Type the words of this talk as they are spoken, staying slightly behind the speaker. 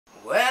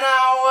When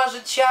I was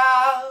a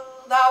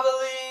child, I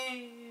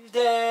believed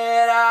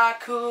that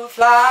I could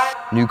fly.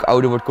 Nu ik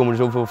ouder word, komen er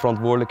zoveel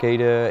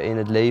verantwoordelijkheden in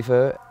het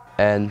leven.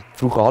 En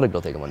vroeger had ik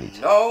dat helemaal niet.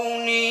 No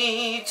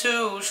need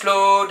to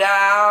slow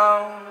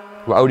down.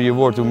 Hoe ouder je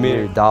wordt, hoe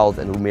meer je daalt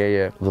en hoe meer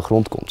je op de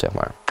grond komt, zeg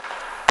maar.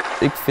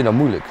 Ik vind dat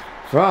moeilijk.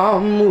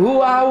 From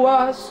who I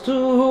was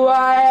to who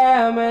I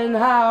am and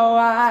how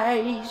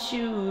I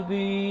should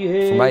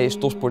be. Voor mij is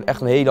topsport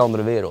echt een hele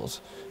andere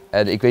wereld.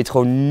 En ik weet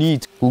gewoon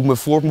niet hoe ik me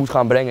voort moet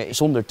gaan brengen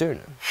zonder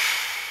turnen.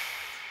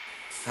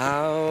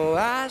 How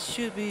I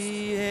should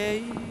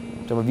behave.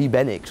 Zeg maar, wie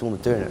ben ik zonder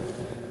turnen?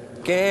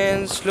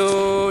 Can't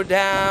slow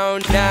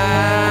down now.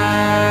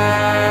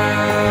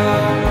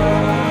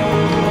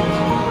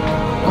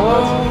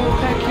 Oh,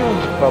 gek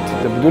joh. Wat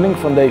de bedoeling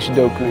van deze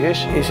docu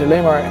is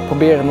alleen maar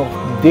proberen nog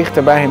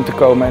dichter bij hem te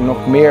komen en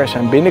nog meer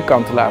zijn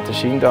binnenkant te laten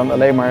zien dan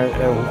alleen maar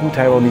hoe goed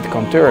hij wel niet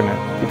kan turnen.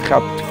 Dit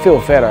gaat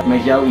veel verder.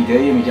 Met jouw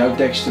ideeën, met jouw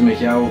teksten, met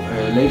jouw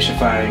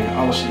levenservaring,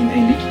 alles in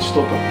één liedje te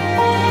stoppen.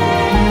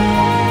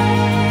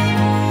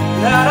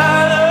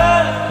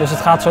 Dus het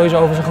gaat sowieso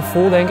over zijn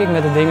gevoel, denk ik,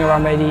 met de dingen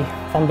waarmee hij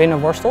van binnen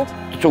worstelt.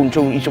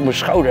 Zo'n iets op mijn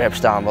schouder heb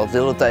staan wat de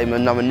hele tijd me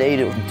naar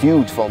beneden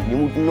duwt van je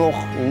moet nog,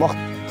 je mag,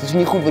 het is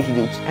niet goed wat je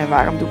doet. En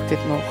waarom doe ik dit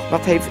nog?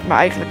 Wat heeft het me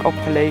eigenlijk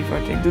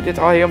opgeleverd? Ik doe dit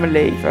al heel mijn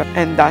leven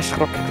en daar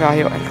schrok ik wel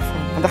heel erg van.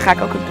 Want dan ga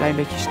ik ook een klein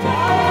beetje stuk.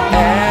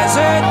 As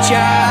a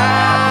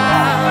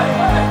child,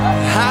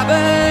 I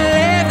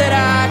believed that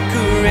I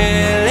could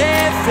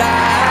really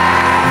fly.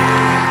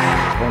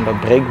 Gewoon dat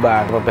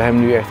breekbare wat bij hem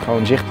nu echt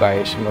gewoon zichtbaar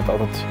is en wat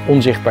altijd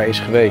onzichtbaar is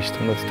geweest.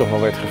 Omdat hij toch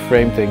wel werd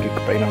geframed, denk ik,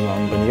 op een of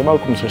andere manier. Maar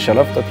ook om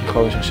zichzelf, dat hij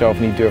gewoon zichzelf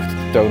niet durft te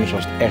tonen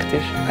zoals het echt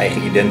is.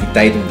 Eigen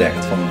identiteit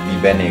ontdekt van wie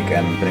ben ik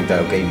en ben ik daar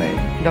oké mee.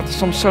 Dat er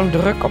soms zo'n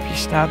druk op je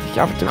staat dat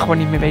je af en toe gewoon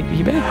niet meer weet wie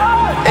je bent. In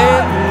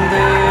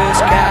the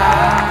sky.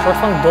 Een soort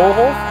van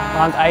doolhof,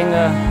 waar aan het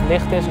einde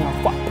licht is en dan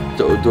kwap.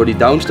 Door die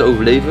downs te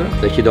overleven,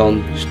 dat je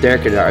dan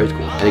sterker daaruit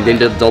komt. En ik denk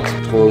dat dat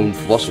gewoon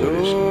volwassen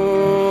worden is.